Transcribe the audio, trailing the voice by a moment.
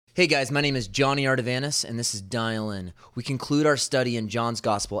Hey guys, my name is Johnny Artavanis, and this is Dial In. We conclude our study in John's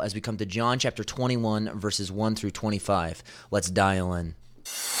Gospel as we come to John chapter 21, verses 1 through 25. Let's dial in.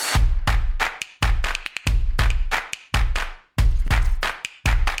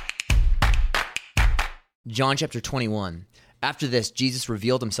 John chapter 21. After this, Jesus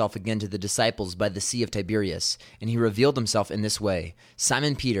revealed himself again to the disciples by the Sea of Tiberias, and he revealed himself in this way.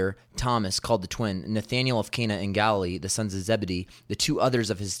 Simon Peter, Thomas, called the twin, Nathanael of Cana in Galilee, the sons of Zebedee, the two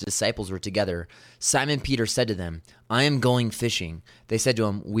others of his disciples were together. Simon Peter said to them, "I am going fishing." They said to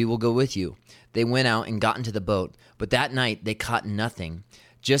him, "We will go with you." They went out and got into the boat, but that night they caught nothing.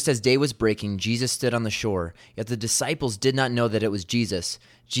 Just as day was breaking, Jesus stood on the shore, yet the disciples did not know that it was Jesus.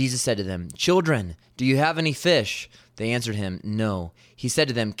 Jesus said to them, "Children, do you have any fish?" They answered him, "No." He said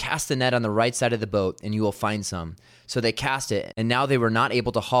to them, "Cast the net on the right side of the boat, and you will find some." So they cast it, and now they were not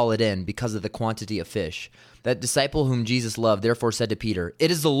able to haul it in because of the quantity of fish. That disciple whom Jesus loved therefore said to Peter,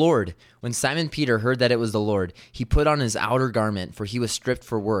 "It is the Lord." When Simon Peter heard that it was the Lord, he put on his outer garment, for he was stripped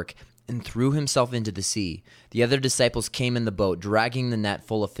for work, and threw himself into the sea. The other disciples came in the boat, dragging the net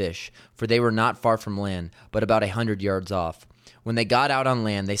full of fish, for they were not far from land, but about 100 yards off. When they got out on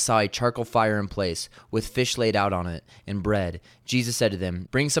land, they saw a charcoal fire in place, with fish laid out on it, and bread. Jesus said to them,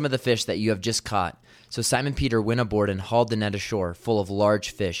 "Bring some of the fish that you have just caught." So Simon Peter went aboard and hauled the net ashore, full of large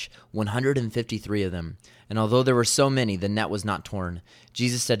fish, 153 of them. And although there were so many, the net was not torn.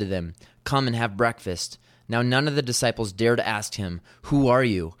 Jesus said to them, "Come and have breakfast." Now none of the disciples dared to ask him, "Who are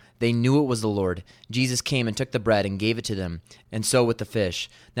you?" They knew it was the Lord. Jesus came and took the bread and gave it to them, and so with the fish.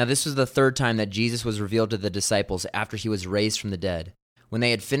 Now this was the third time that Jesus was revealed to the disciples after he was raised from the dead. When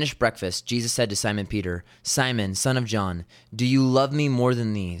they had finished breakfast, Jesus said to Simon Peter, "Simon, son of John, do you love me more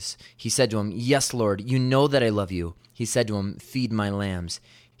than these?" He said to him, "Yes, Lord, you know that I love you." He said to him, "Feed my lambs."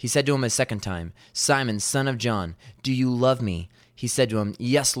 He said to him a second time, "Simon, son of John, do you love me?" He said to him,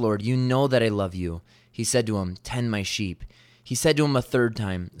 "Yes, Lord, you know that I love you." He said to him, "Tend my sheep." He said to him a third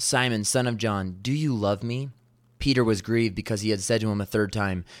time, "Simon, son of John, do you love me?" Peter was grieved because he had said to him a third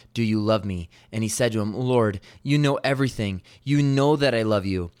time, "Do you love me?" And he said to him, "Lord, you know everything. You know that I love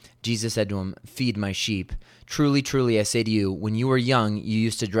you." Jesus said to him, "Feed my sheep. Truly, truly, I say to you, when you were young, you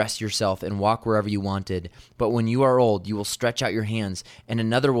used to dress yourself and walk wherever you wanted. But when you are old, you will stretch out your hands, and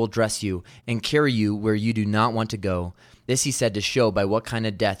another will dress you and carry you where you do not want to go." This he said to show by what kind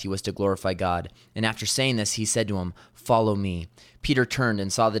of death he was to glorify God. And after saying this, he said to him, "Follow me." Peter turned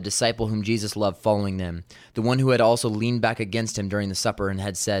and saw the disciple whom Jesus loved following them, the one who had also leaned back against him during the supper and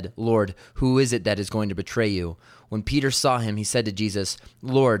had said, "Lord, who is it that is going to betray you?" When Peter saw him, he said to Jesus,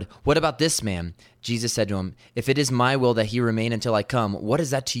 "Lord, what about this man?" Jesus said to him, "If it is my will that he remain until I come, what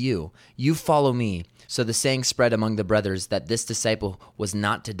is that to you? You follow me." So the saying spread among the brothers that this disciple was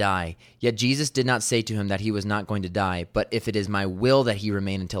not to die. Yet Jesus did not say to him that he was not going to die, but if it is my will that he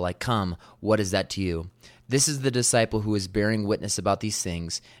remain until I come, what is that to you? This is the disciple who is bearing witness about these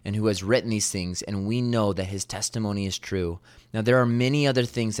things and who has written these things, and we know that his testimony is true. Now there are many other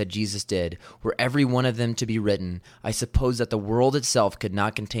things that Jesus did. Were every one of them to be written, I suppose that the world itself could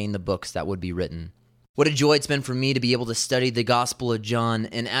not contain the books that would be written. What a joy it's been for me to be able to study the Gospel of John,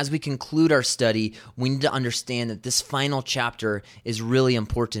 and as we conclude our study, we need to understand that this final chapter is really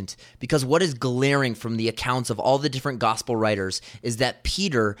important, because what is glaring from the accounts of all the different Gospel writers is that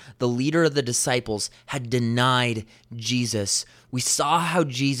Peter, the leader of the disciples, had denied Jesus. We saw how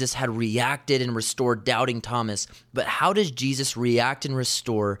Jesus had reacted and restored doubting Thomas, but how does Jesus react and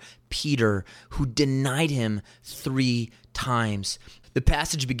restore Peter, who denied him 3 times? The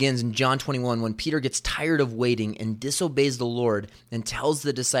passage begins in John 21 when Peter gets tired of waiting and disobeys the Lord and tells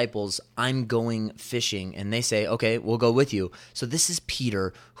the disciples, "I'm going fishing." And they say, "Okay, we'll go with you." So this is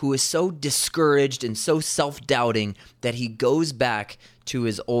Peter, who is so discouraged and so self-doubting that he goes back to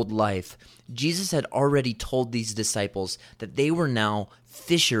his old life. Jesus had already told these disciples that they were now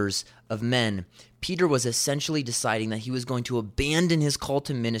fishers of men. Peter was essentially deciding that he was going to abandon his call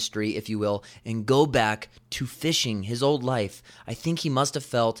to ministry, if you will, and go back to fishing, his old life. I think he must have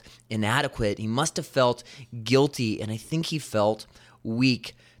felt inadequate. He must have felt guilty, and I think he felt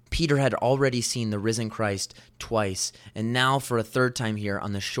weak. Peter had already seen the risen Christ twice, and now for a third time here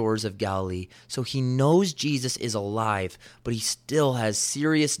on the shores of Galilee. So he knows Jesus is alive, but he still has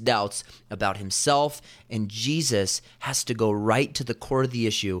serious doubts about himself, and Jesus has to go right to the core of the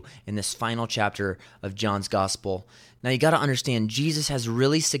issue in this final chapter of John's Gospel. Now you got to understand, Jesus has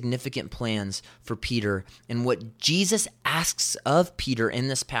really significant plans for Peter, and what Jesus asks of Peter in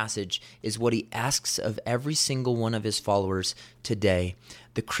this passage is what he asks of every single one of his followers today.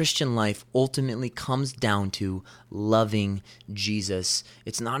 The Christian life ultimately comes down to loving Jesus.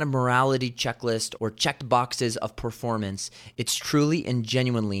 It's not a morality checklist or checked boxes of performance. It's truly and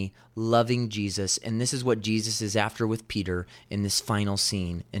genuinely loving Jesus, and this is what Jesus is after with Peter in this final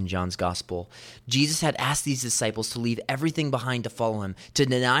scene in John's Gospel. Jesus had asked these disciples to leave everything behind to follow him, to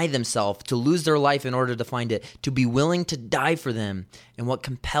deny themselves, to lose their life in order to find it, to be willing to die for them. And what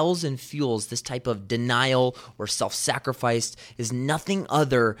compels and fuels this type of denial or self-sacrifice is nothing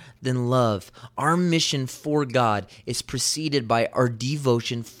other than love. Our mission for God is preceded by our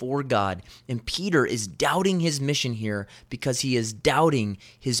devotion for God. And Peter is doubting his mission here because he is doubting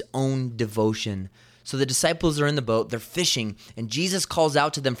his own devotion. So the disciples are in the boat, they're fishing, and Jesus calls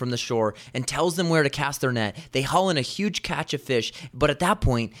out to them from the shore and tells them where to cast their net. They haul in a huge catch of fish, but at that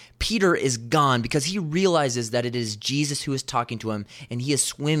point, Peter is gone because he realizes that it is Jesus who is talking to him, and he is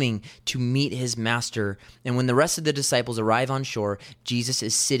swimming to meet his master. And when the rest of the disciples arrive on shore, Jesus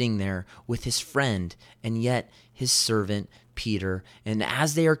is sitting there with his friend, and yet his servant Peter. And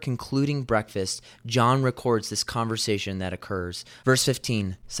as they are concluding breakfast, John records this conversation that occurs. Verse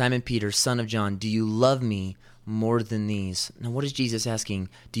 15, Simon Peter, son of John, do you love me more than these? Now, what is Jesus asking?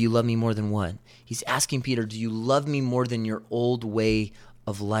 Do you love me more than what? He's asking Peter, do you love me more than your old way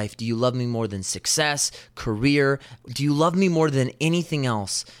of life? Do you love me more than success, career? Do you love me more than anything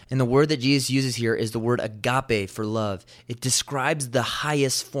else? And the word that Jesus uses here is the word agape for love. It describes the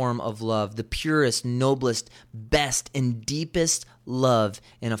highest form of love, the purest, noblest, best, and deepest love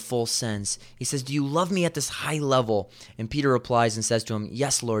in a full sense. He says, do you love me at this high level? And Peter replies and says to him,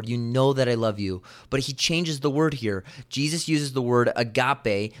 yes, Lord, you know that I love you. But he changes the word here. Jesus uses the word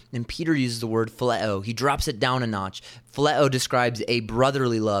agape, and Peter uses the word phileo. He drops it down a notch. Phileo describes a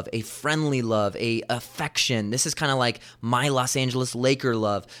brotherly love, a friendly love, a affection. This is kind of like my Los Angeles Laker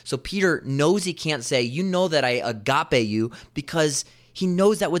love. So Peter knows he can't say, you know that I agape you, because he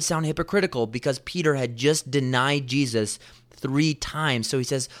knows that would sound hypocritical, because Peter had just denied Jesus 3 times. So he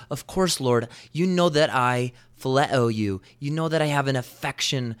says, of course, Lord, you know that I phileo you. You know that I have an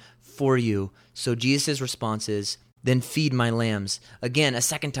affection for you. So Jesus' response is, then feed my lambs. Again, a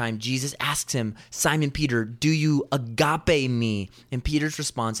second time, Jesus asks him, Simon Peter, do you agape me? And Peter's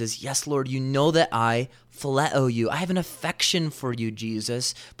response is, yes, Lord, you know that I phileo you. I have an affection for you,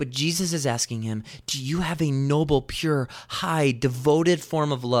 Jesus. But Jesus is asking him, do you have a noble, pure, high, devoted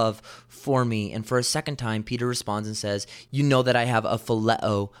form of love for me? And for a second time, Peter responds and says, you know that I have a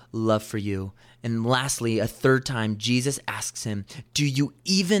phileo love for you. And lastly, a third time, Jesus asks him, do you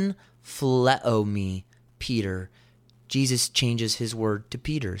even phileo me, Peter? Jesus changes his word to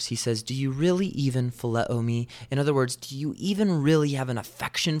Peter's. He says, do you really even phileo me? In other words, do you even really have an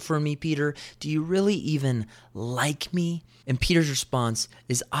affection for me, Peter? Do you really even like me? And Peter's response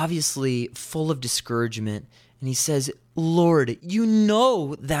is obviously full of discouragement. And he says, Lord, you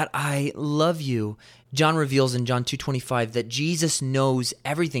know that I love you. John reveals in John 2:25 that Jesus knows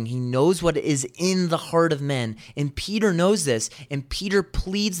everything. He knows what is in the heart of men. And Peter knows this. And Peter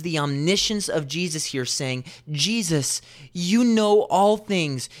pleads the omniscience of Jesus here, saying, Jesus, you know all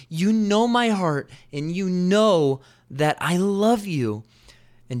things. You know my heart, and you know that I love you.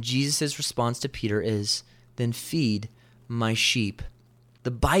 And Jesus' response to Peter is, then feed my sheep. The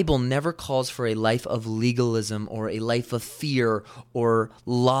Bible never calls for a life of legalism or a life of fear or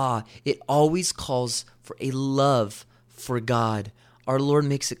law. It always calls for a love for God. Our Lord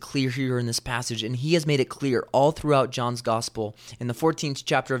makes it clear here in this passage, and he has made it clear all throughout John's gospel. In the 14th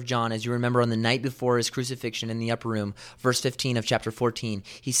chapter of John, as you remember, on the night before his crucifixion in the upper room, verse 15 of chapter 14,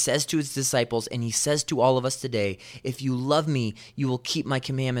 he says to his disciples, and he says to all of us today, if you love me, you will keep my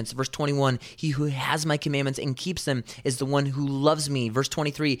commandments. Verse 21, he who has my commandments and keeps them is the one who loves me. Verse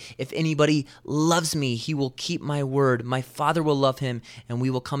 23, if anybody loves me, he will keep my word. My Father will love him, and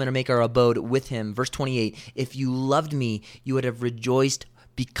we will come and make our abode with him. Verse 28, if you loved me, you would have rejoiced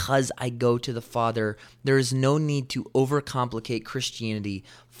because I go to the Father. There is no need to overcomplicate Christianity.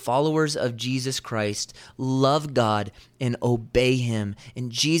 Followers of Jesus Christ love God and obey him.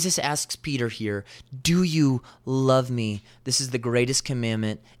 And Jesus asks Peter here, do you love me? This is the greatest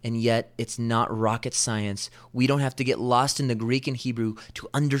commandment, and yet it's not rocket science. We don't have to get lost in the Greek and Hebrew to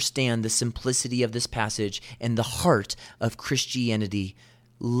understand the simplicity of this passage and the heart of Christianity,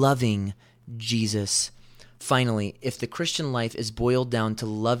 loving Jesus. Finally, if the Christian life is boiled down to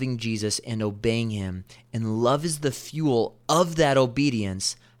loving Jesus and obeying him, and love is the fuel of that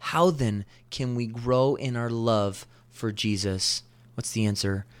obedience, how then can we grow in our love for Jesus? What's the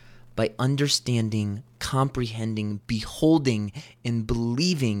answer? by understanding, comprehending, beholding, and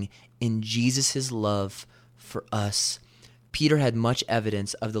believing in Jesus' love for us. Peter had much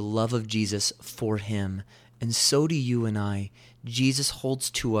evidence of the love of Jesus for him, and so do you and I. Jesus holds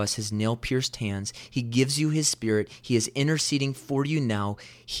to us his nail-pierced hands. He gives you his Spirit. He is interceding for you now.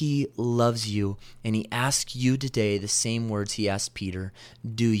 He loves you, and he asks you today the same words he asked Peter.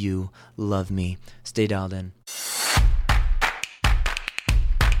 Do you love me? Stay dialed in.